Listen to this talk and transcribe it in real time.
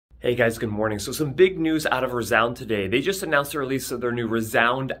Hey guys, good morning. So some big news out of ReSound today. They just announced the release of their new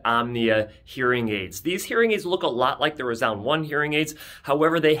ReSound Omnia hearing aids. These hearing aids look a lot like the ReSound 1 hearing aids.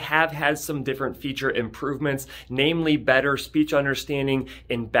 However, they have had some different feature improvements, namely better speech understanding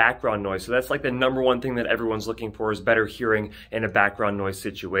and background noise. So that's like the number one thing that everyone's looking for, is better hearing in a background noise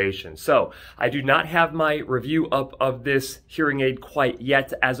situation. So I do not have my review up of this hearing aid quite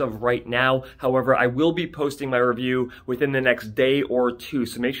yet as of right now. However, I will be posting my review within the next day or two.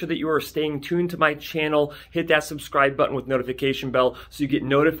 So make sure that you are staying tuned to my channel. Hit that subscribe button with notification bell so you get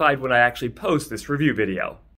notified when I actually post this review video.